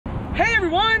Hey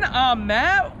everyone, I'm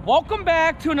Matt. Welcome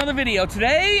back to another video.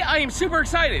 Today I am super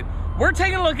excited. We're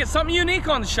taking a look at something unique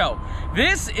on the show.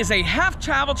 This is a half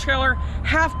travel trailer,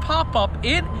 half pop-up.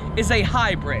 It is a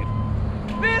hybrid.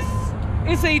 This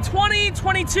is a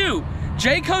 2022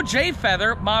 Jayco Jay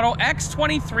Feather model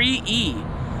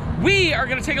X23E. We are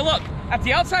gonna take a look at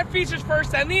the outside features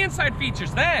first and the inside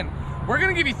features. Then we're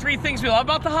gonna give you 3 things we love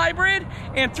about the hybrid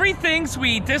and 3 things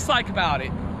we dislike about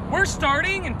it. We're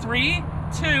starting in 3,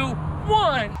 2,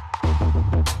 1.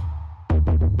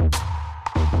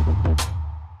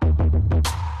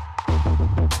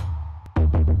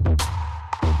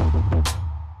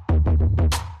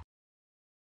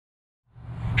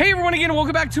 Hey everyone, again,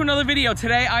 welcome back to another video.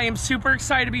 Today I am super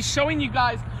excited to be showing you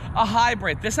guys a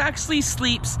hybrid. This actually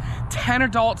sleeps 10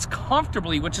 adults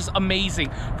comfortably, which is amazing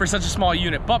for such a small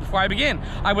unit. But before I begin,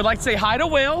 I would like to say hi to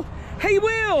Will. Hey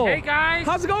Will! Hey guys!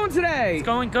 How's it going today? It's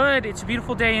going good. It's a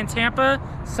beautiful day in Tampa.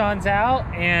 Sun's out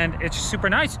and it's super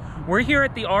nice. We're here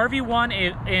at the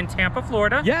RV1 in Tampa,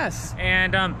 Florida. Yes.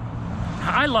 And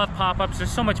I love pop-ups. They're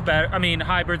so much better. I mean,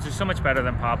 hybrids are so much better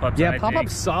than pop-ups. Yeah,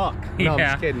 pop-ups suck. No, yeah. I'm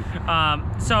just kidding.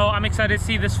 So I'm excited to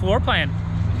see this floor plan.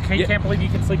 Can't believe you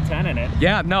can sleep 10 in it.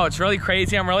 Yeah, no, it's really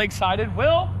crazy. I'm really excited.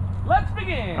 Will, let's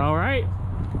begin. All right.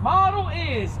 Model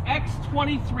is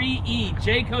X23E,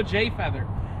 Jayco Jay Feather.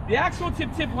 The actual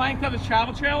tip length of the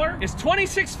travel trailer is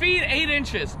 26 feet, 8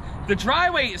 inches. The dry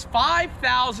weight is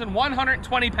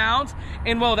 5,120 pounds.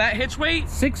 And Will, that hitch weight?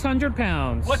 600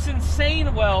 pounds. What's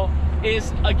insane, Will,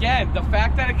 is again, the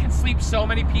fact that it can sleep so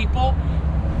many people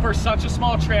for such a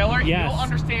small trailer. Yes. You'll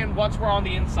understand once we're on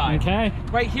the inside. Okay.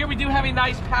 Right here, we do have a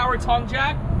nice power tongue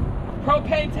jack.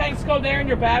 Propane tanks go there and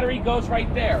your battery goes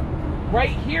right there.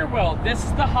 Right here, Will, this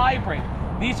is the hybrid.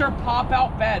 These are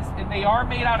pop-out beds and they are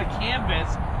made out of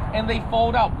canvas and they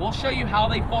fold up. We'll show you how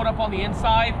they fold up on the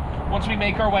inside once we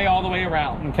make our way all the way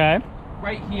around. Okay.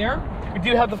 Right here, we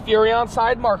do have the Furrion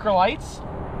side marker lights.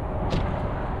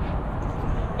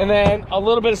 And then a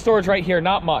little bit of storage right here,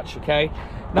 not much, okay?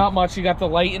 Not much. You got the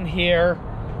light in here.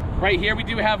 Right here, we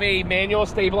do have a manual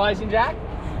stabilizing jack.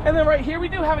 And then right here, we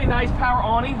do have a nice power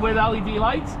awning with LED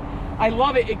lights. I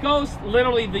love it. It goes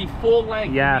literally the full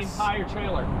length of the entire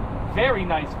trailer. Very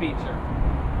nice feature.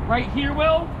 Right here,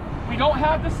 Will, we don't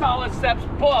have the solid steps,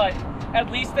 but at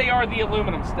least they are the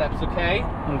aluminum steps, okay?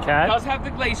 Okay. It does have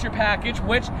the Glacier package,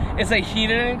 which is a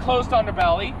heated and enclosed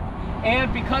underbelly.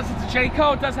 And because it's a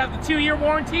Jayco, it does have the 2-year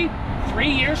warranty,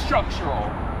 3-year structural.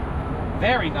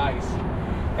 Very nice.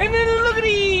 And then look at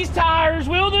these tires,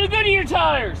 Will. They're the Goodyear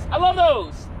tires. I love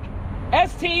those.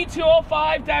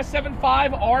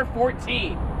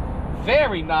 ST205-75R14.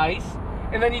 Very nice.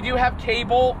 And then you do have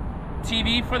cable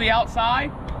TV for the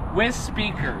outside with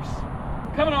speakers.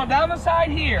 Coming on down the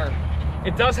side here,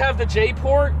 it does have the J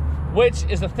port, which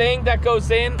is a thing that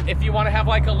goes in if you want to have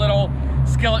like a little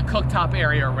skillet cooktop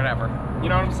area or whatever. You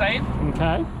know what I'm saying?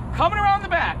 Okay. Coming around the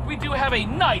back, we do have a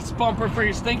nice bumper for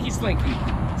your stinky slinky.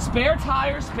 Spare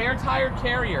tire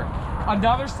carrier.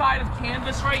 Another side of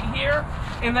canvas right here,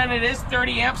 and then it is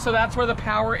 30 amps, so that's where the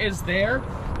power is there.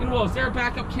 And Will, is there a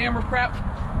backup camera prep?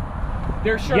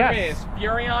 There sure is.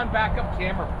 Furrion backup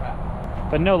camera prep.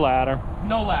 But no ladder.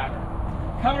 No ladder.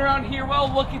 Coming around here, well,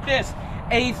 look at this.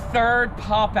 A third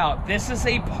pop out. This is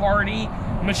a party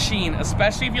machine,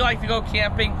 especially if you like to go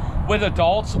camping with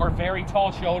adults or very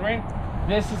tall children.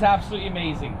 This is absolutely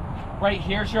amazing. Right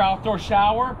here's your outdoor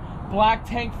shower, black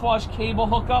tank flush cable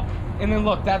hookup, and then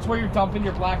look, that's where you're dumping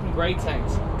your black and gray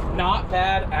tanks. Not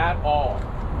bad at all.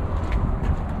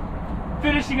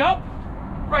 Finishing up,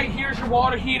 right here's your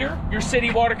water heater, your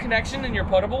city water connection, and your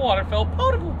potable water fill.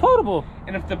 Potable.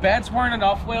 And if the beds weren't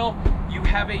enough, Will, you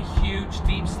have a huge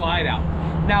deep slide out.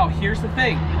 Now, here's the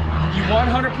thing. You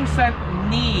 100%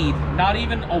 need, not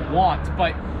even a want,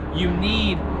 but you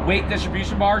need weight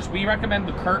distribution bars. We recommend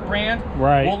the Kurt brand.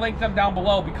 Right. We'll link them down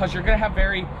below because you're gonna have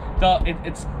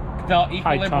it's the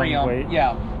equilibrium. Weight.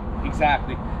 Yeah,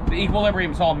 exactly. The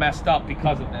equilibrium's all messed up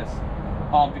because of this.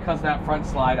 Because of that front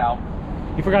slide out.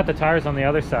 You forgot the tires on the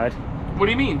other side. What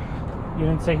do you mean? You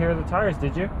didn't say here are the tires,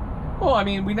 did you? Well, I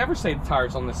mean, we never say the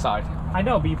tires on this side. I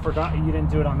know, but you forgot. You didn't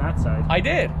do it on that side. I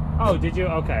did. Oh, did you?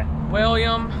 Okay.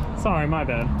 William. Sorry, my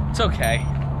bad. It's okay.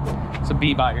 It's a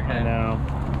bee by your head. I know.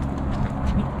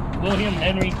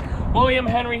 William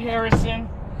Henry Harrison.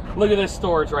 Look at this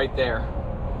storage right there.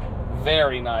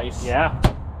 Very nice. Yeah.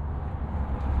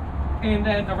 And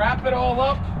then to wrap it all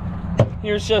up,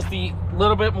 here's just the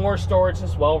little bit more storage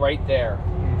as well right there.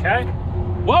 Okay.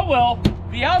 Well, Will,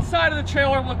 the outside of the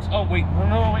trailer looks, oh wait,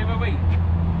 no, wait.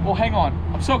 Well, hang on,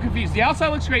 I'm so confused. The outside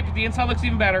looks great, but the inside looks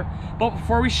even better. But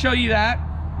before we show you that,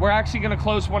 we're actually gonna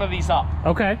close one of these up.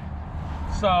 Okay.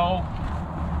 So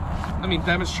let me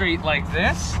demonstrate like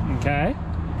this. Okay.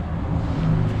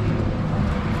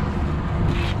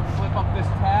 Flip up this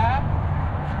tab.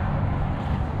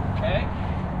 Okay.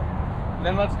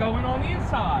 Then let's go in on the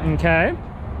inside. Okay.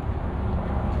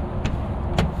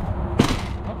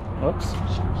 Oops.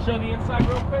 Show the inside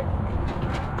real quick.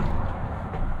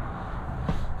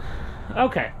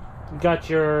 Okay. Got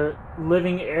your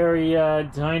living area,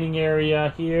 dining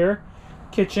area here,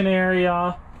 kitchen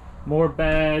area, more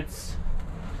beds,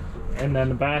 and then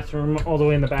the bathroom all the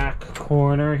way in the back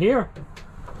corner here.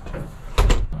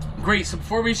 Great, so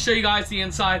before we show you guys the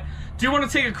inside, do want to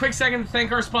take a quick second to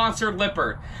thank our sponsor,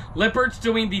 Lippert. Lippert's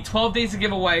doing the 12 days of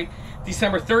giveaway,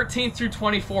 December 13th through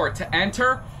 24th. To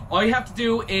enter, all you have to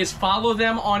do is follow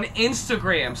them on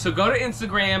Instagram. So go to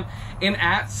Instagram and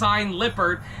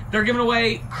 @Lippert. They're giving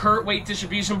away Kurt weight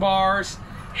distribution bars,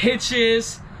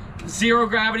 hitches, zero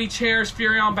gravity chairs,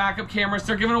 Furrion backup cameras.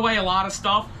 They're giving away a lot of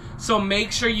stuff. So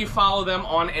make sure you follow them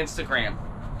on Instagram.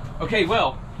 Okay,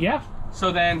 Will. Yeah.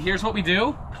 So then here's what we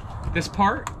do. This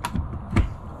part,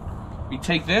 we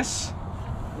take this.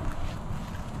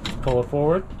 Pull it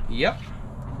forward. Yep.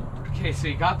 Okay, so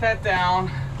you got that down.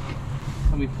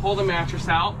 And we pull the mattress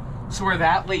out so where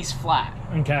that lays flat.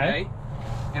 Okay.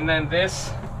 And then this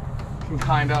can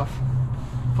kind of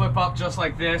flip up just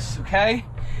like this, okay?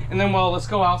 And then, well, let's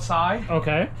go outside.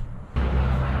 Okay.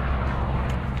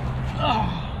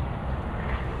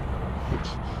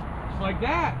 Just like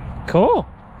that. Cool.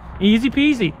 Easy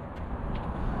peasy.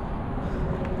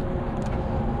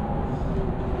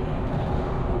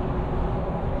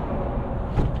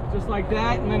 Just like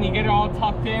that, and then you get it all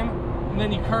tucked in, and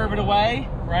then you curve it away,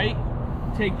 right?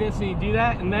 Take this and you do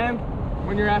that, and then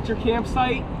when you're at your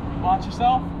campsite, watch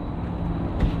yourself.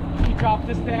 You drop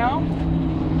this down.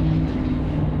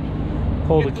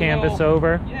 Pull the canvas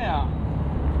over. Yeah.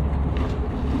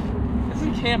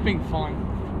 Isn't camping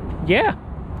fun? Yeah.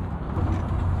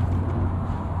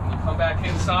 You come back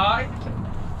inside.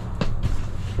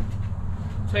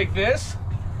 Take this,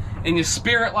 and you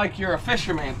spear it like you're a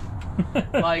fisherman.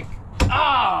 Like,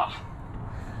 I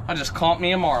just caught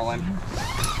me a marlin.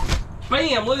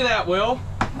 Bam, look at that, Will.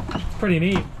 It's pretty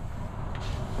neat.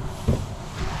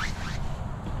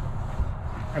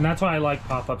 And that's why I like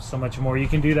pop-ups so much more. You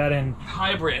can do that in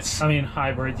Hybrids.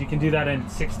 hybrids. You can do that in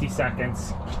 60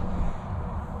 seconds.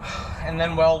 And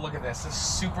then, well, look at this. This is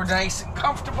super nice and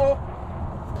comfortable.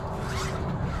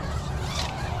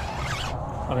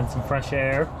 Out in some fresh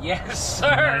air. Yes,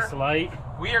 sir. Nice light.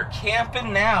 We are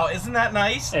camping now. Isn't that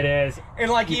nice? It is. And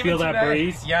like, you even feel that today,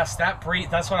 breeze? Yes, that breeze.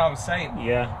 That's what I was saying.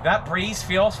 Yeah. That breeze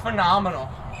feels phenomenal.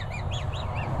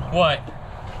 What?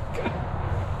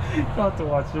 I'll have to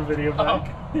watch the video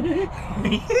back. In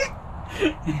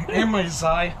my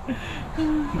side.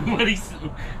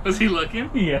 Was he looking?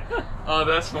 Yeah. Oh,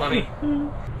 that's funny.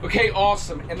 Okay,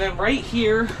 awesome. And then right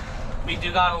here, we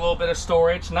do got a little bit of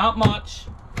storage. Not much.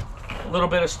 A little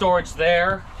bit of storage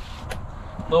there.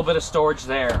 A little bit of storage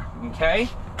there. Okay?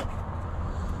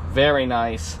 Very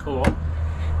nice. Cool.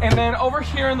 And then over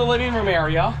here in the living room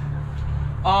area,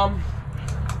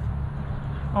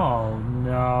 Oh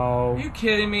no. are you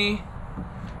kidding me?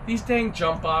 These dang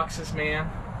jump boxes, man.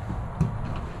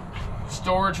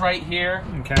 Storage right here.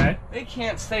 Okay. They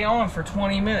can't stay on for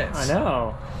 20 minutes. I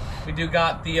know. We do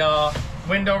got the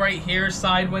window right here,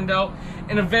 side window,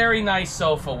 and a very nice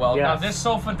sofa. Well, yes. Now this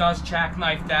sofa does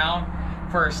jackknife down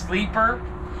for a sleeper,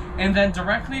 and then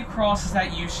directly across is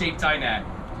that U-shaped dinette.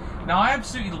 Now I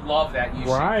absolutely love that U-shaped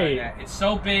dinette. It's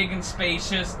so big and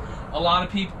spacious. A lot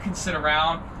of people can sit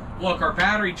around. Look, our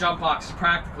battery jump box is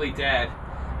practically dead,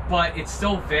 but it's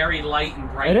still very light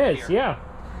and bright. It is, here. yeah.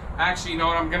 Actually, you know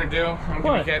what I'm gonna do? I'm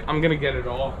gonna get it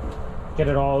all. Get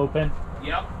it all open.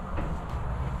 Yep.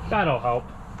 That'll help.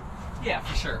 Yeah,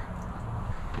 for sure.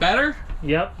 Better?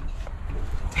 Yep.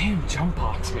 Damn jump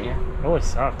box, man. It always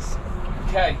sucks.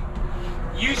 Okay.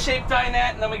 U-shaped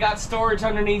dinette, and then we got storage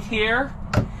underneath here,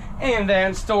 and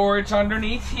then storage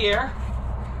underneath here.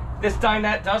 This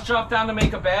dinette does drop down to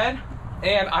make a bed,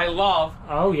 and I love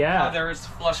Oh yeah. how there is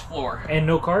flush floor. And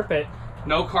no carpet.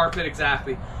 No carpet,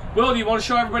 exactly. Will, do you want to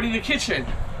show everybody the kitchen?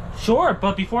 Sure,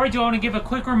 but before I do, I want to give a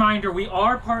quick reminder. We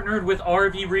are partnered with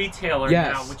RV Retailer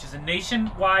Yes. now, which is a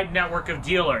nationwide network of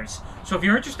dealers. So if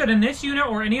you're interested in this unit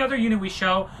or any other unit we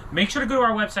show, make sure to go to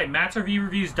our website,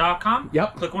 mattsrvreviews.com.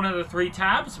 Yep. Click one of the 3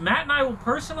 tabs. Matt and I will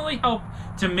personally help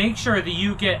to make sure that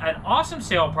you get an awesome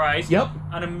sale price, Yep.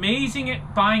 an amazing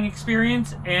buying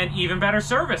experience, and even better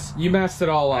service. You messed it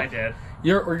all up. I did.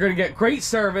 We're going to get great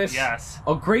service. Yes.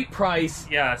 A great price.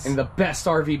 Yes. And the best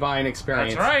RV buying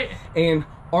experience. That's right. And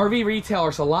RV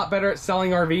retailers are a lot better at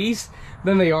selling RVs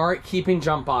than they are at keeping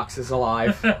jump boxes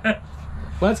alive.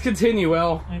 Let's continue,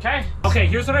 Will. Okay. Okay,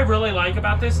 here's what I really like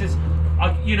about this is,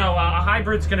 you know, a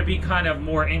hybrid's going to be kind of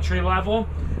more entry level,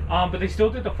 but they still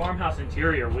did the farmhouse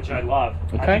interior, which I love.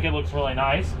 Okay. I think it looks really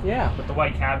nice. Yeah. With the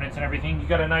white cabinets and everything. You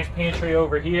got a nice pantry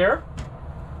over here.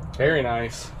 Very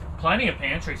nice. Plenty of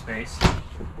pantry space.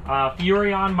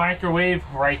 Furrion microwave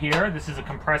right here. This is a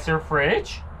compressor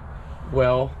fridge.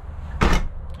 Will.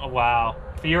 Oh, wow.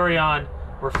 Furrion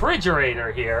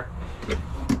refrigerator here.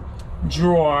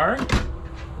 Drawer.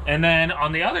 And then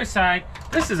on the other side,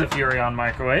 this is a Furrion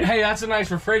microwave. Hey, that's a nice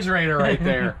refrigerator right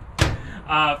there.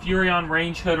 Furrion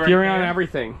range hood right Furrion there.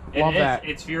 everything. Love that.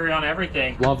 It's Furrion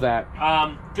everything. Love that.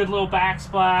 Good little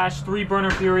backsplash.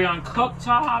 3-burner Furrion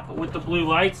cooktop with the blue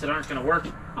lights that aren't going to work.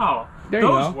 Oh, there you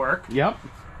those go. work. Yep.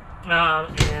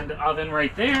 And oven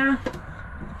right there.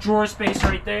 Drawer space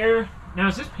right there. Now,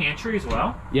 is this pantry as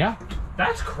well? Yeah.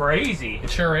 That's crazy. It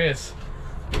sure is.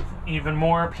 Even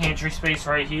more pantry space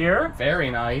right here.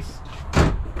 Very nice.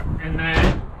 And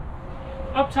then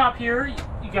up top here,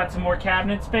 you got some more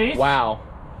cabinet space. Wow.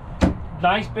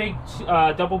 Nice big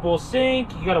double bowl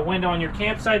sink. You got a window on your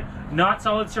campsite. Not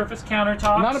solid surface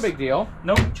countertops. Not a big deal.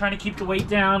 Nope. Trying to keep the weight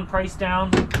down, price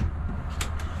down.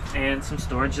 And some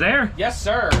storage there. Yes,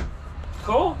 sir.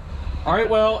 Cool. All right,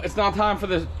 well, it's now time for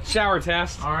the shower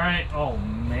test. All right. Oh,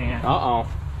 man. Uh-oh.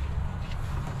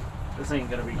 This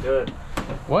ain't going to be good.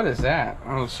 What is that?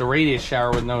 Oh, it's a radius shower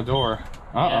with no door.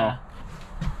 Uh-oh.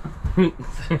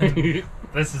 Yeah.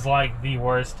 This is like the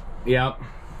worst. Yep.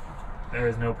 There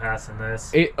is no passing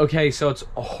this. Okay, so it's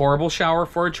a horrible shower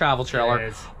for a travel trailer, It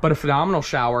is. but a phenomenal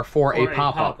shower for a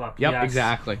pop-up. Yep, yes.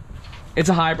 exactly. It's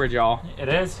a hybrid, y'all. It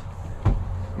is.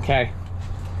 Okay.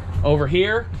 Over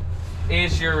here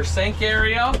is your sink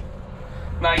area.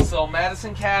 Nice little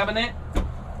medicine cabinet.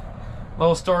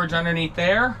 Little storage underneath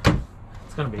there.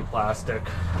 It's going to be plastic.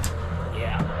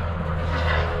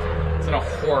 Yeah. It's in a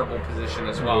horrible position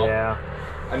as well. Yeah.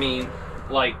 I mean,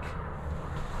 like...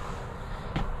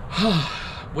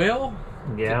 Will?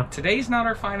 Yeah. Today's not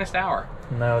our finest hour.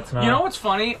 No, it's not. You know what's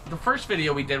funny? The first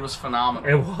video we did was phenomenal.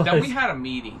 It was. Then we had a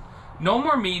meeting. No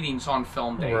more meetings on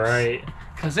film days. Right.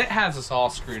 Because it has us all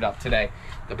screwed up today.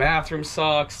 The bathroom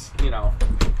sucks, you know.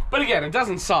 But again, it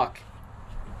doesn't suck.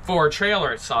 For a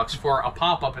trailer, it sucks. For a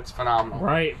pop-up, it's phenomenal.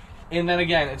 Right. And then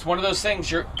again, it's one of those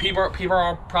things. People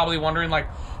are probably wondering, like,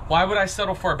 why would I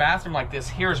settle for a bathroom like this?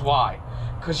 Here's why.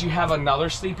 Because you have another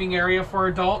sleeping area for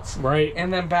adults. Right.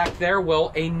 And then back there, Will,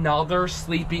 another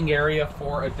sleeping area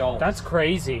for adults. That's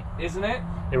crazy. Isn't it?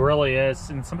 It really is.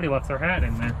 And somebody left their hat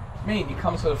in there. Man, he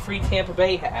comes with a free Tampa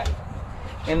Bay hat.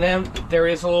 And then there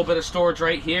is a little bit of storage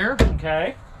right here.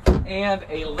 Okay. And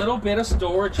a little bit of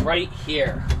storage right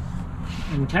here.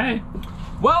 Okay.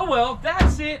 Well,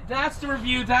 that's it. That's the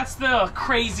review. That's the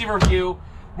crazy review.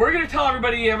 We're going to tell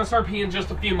everybody the MSRP in just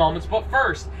a few moments, but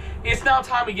first, it's now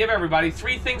time to give everybody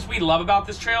 3 things we love about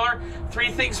this trailer,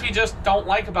 3 things we just don't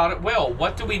like about it. Will,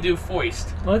 what do we do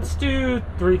first? Let's do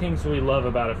 3 things we love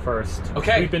about it first.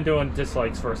 Okay. We've been doing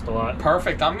dislikes first a lot.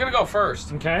 Perfect. I'm going to go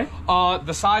first. Okay.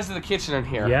 The size of the kitchen in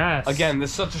here. Yes. Again, this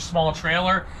is such a small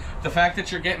trailer. The fact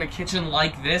that you're getting a kitchen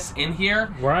like this in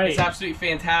here Right. is absolutely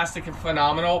fantastic and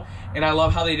phenomenal, and I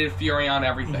love how they did Furrion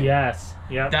everything. Yes.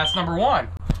 Yep. That's number 1.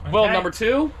 Well, Okay. number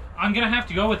 2? I'm going to have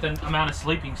to go with the amount of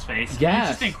sleeping space. Yes.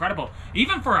 It's just incredible.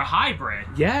 Even for a hybrid,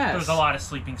 Yes. there's a lot of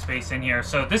sleeping space in here.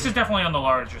 So this is definitely on the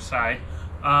larger side.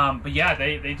 But yeah,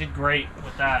 they did great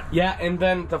with that. Yeah, and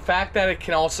then the fact that it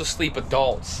can also sleep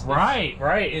adults Right.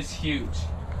 is huge.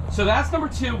 So that's number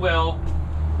 2, Will.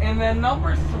 And then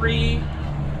number 3,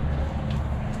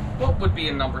 what would be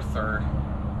a number 3rd?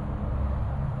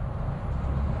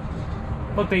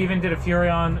 Look, they even did a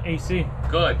Furrion AC.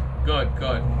 Good.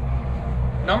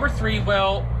 Number 3,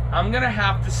 Will, I'm gonna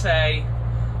have to say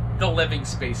the living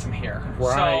space in here.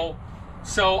 Right.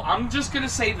 So I'm just gonna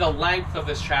say the length of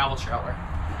this travel trailer.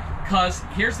 Cause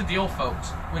here's the deal, folks.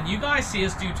 When you guys see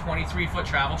us do 23-foot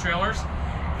travel trailers,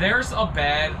 there's a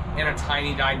bed and a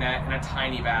tiny dinette and a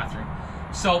tiny bathroom.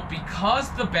 So because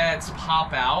the beds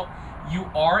pop out, you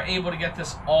are able to get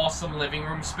this awesome living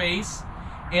room space.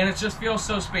 And it just feels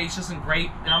so spacious and great.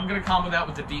 And I'm gonna combo that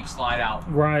with the deep slide out.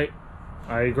 Right.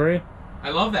 I agree. I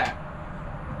love that.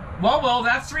 Well,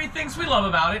 that's 3 things we love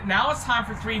about it. Now it's time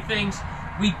for 3 things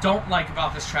we don't like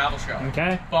about this travel trailer.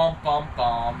 Okay. Bum.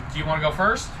 Do you want to go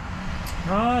first?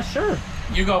 Sure.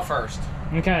 You go first.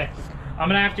 Okay. I'm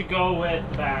gonna have to go with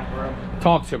the bathroom.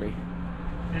 Talk to me.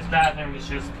 This bathroom is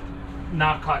just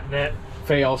not cutting it.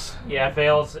 Fails. Yeah, it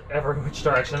fails every which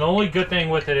direction. The only good thing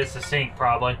with it is the sink,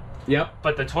 probably. Yep.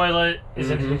 But the toilet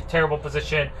is in a terrible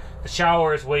position. The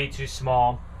shower is way too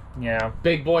small. Yeah.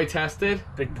 Big boy tested.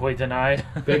 Big boy denied.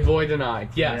 Big boy denied.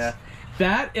 Yes. Yeah.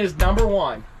 That is number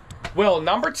one. Will,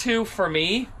 number two for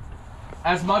me,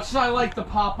 as much as I like the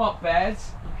pop-up beds,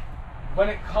 when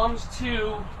it comes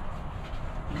to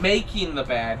making the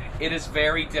bed, it is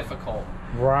very difficult.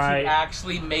 Right. To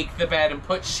actually make the bed and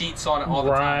put sheets on it all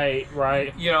the time.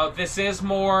 Right. You know, this is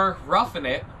more roughing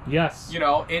it. Yes. You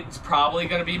know, it's probably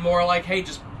going to be more like, hey,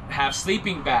 just have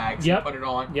sleeping bags and put it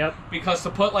on. Yep. Because to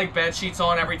put like bed sheets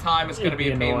on every time is going to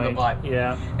be a pain in the butt.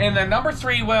 Yeah. And then number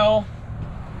three, Will,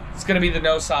 it's going to be the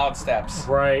no solid steps.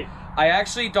 Right. I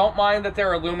actually don't mind that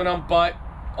they're aluminum, but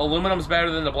aluminum's better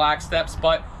than the black steps,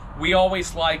 but we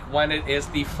always like when it is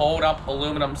the fold-up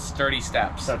aluminum sturdy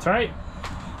steps. That's right.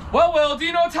 Well, Will, do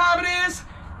you know what time it is?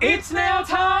 It's now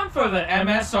time for the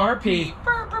MSRP.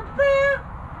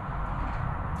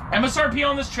 MSRP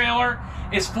on this trailer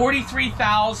is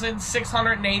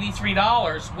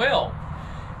 $43,683. Will,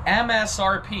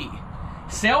 MSRP.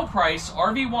 Sale price,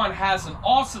 RV1 has an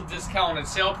awesome discounted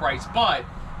sale price, but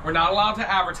we're not allowed to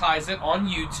advertise it on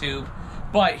YouTube.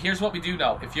 But here's what we do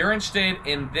know. If you're interested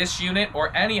in this unit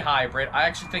or any hybrid, I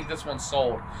actually think this one's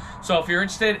sold. So if you're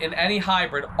interested in any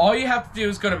hybrid, all you have to do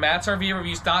is go to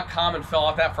mattsrvreviews.com and fill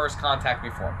out that first contact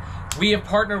me form. We have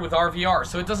partnered with RVR,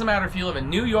 so it doesn't matter if you live in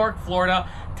New York, Florida,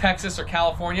 Texas, or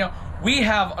California. We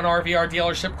have an RVR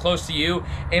dealership close to you.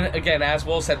 And again, as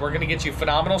Will said, we're going to get you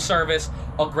phenomenal service,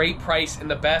 a great price, and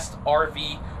the best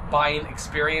RV buying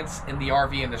experience in the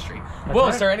RV industry. Will,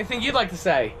 is there anything you'd like to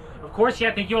say? Of course,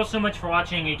 yeah. Thank you all so much for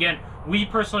watching. Again, we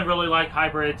personally really like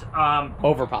hybrids.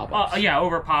 Over pop-ups. Yeah,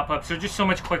 over pop-ups. They're just so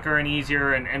much quicker and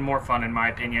easier and more fun, in my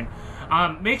opinion.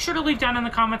 Make sure to leave down in the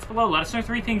comments below. Let us know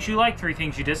 3 things you like, 3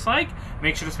 things you dislike.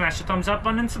 Make sure to smash the thumbs up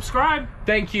button and subscribe.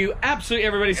 Thank you, absolutely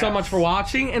everybody, so much for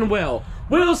watching, and we'll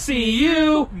see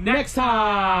you next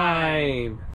time.